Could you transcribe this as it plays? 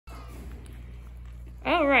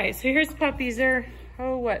All right, so here's puppies. They're,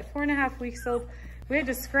 oh, what, 4.5 weeks old. We had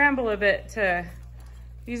to scramble a bit to,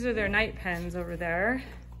 these are their night pens over there.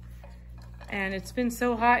 And it's been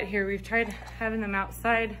so hot here. We've tried having them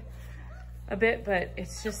outside a bit, but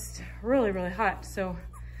it's just really, really hot. So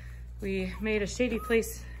we made a shady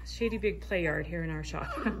big play yard here in our shop.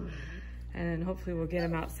 And hopefully we'll get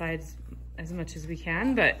them outside as much as we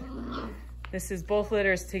can. But this is both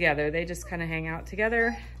litters together. They just kind of hang out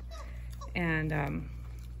together. And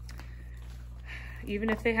even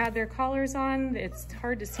if they had their collars on, it's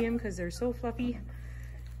hard to see them because they're so fluffy.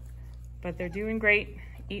 But they're doing great,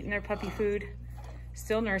 eating their puppy food,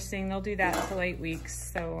 still nursing. They'll do that until 8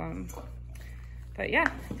 weeks. So, but yeah,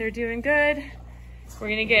 they're doing good. We're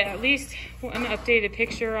gonna get at least one updated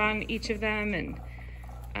picture on each of them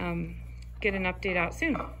and get an update out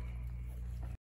soon.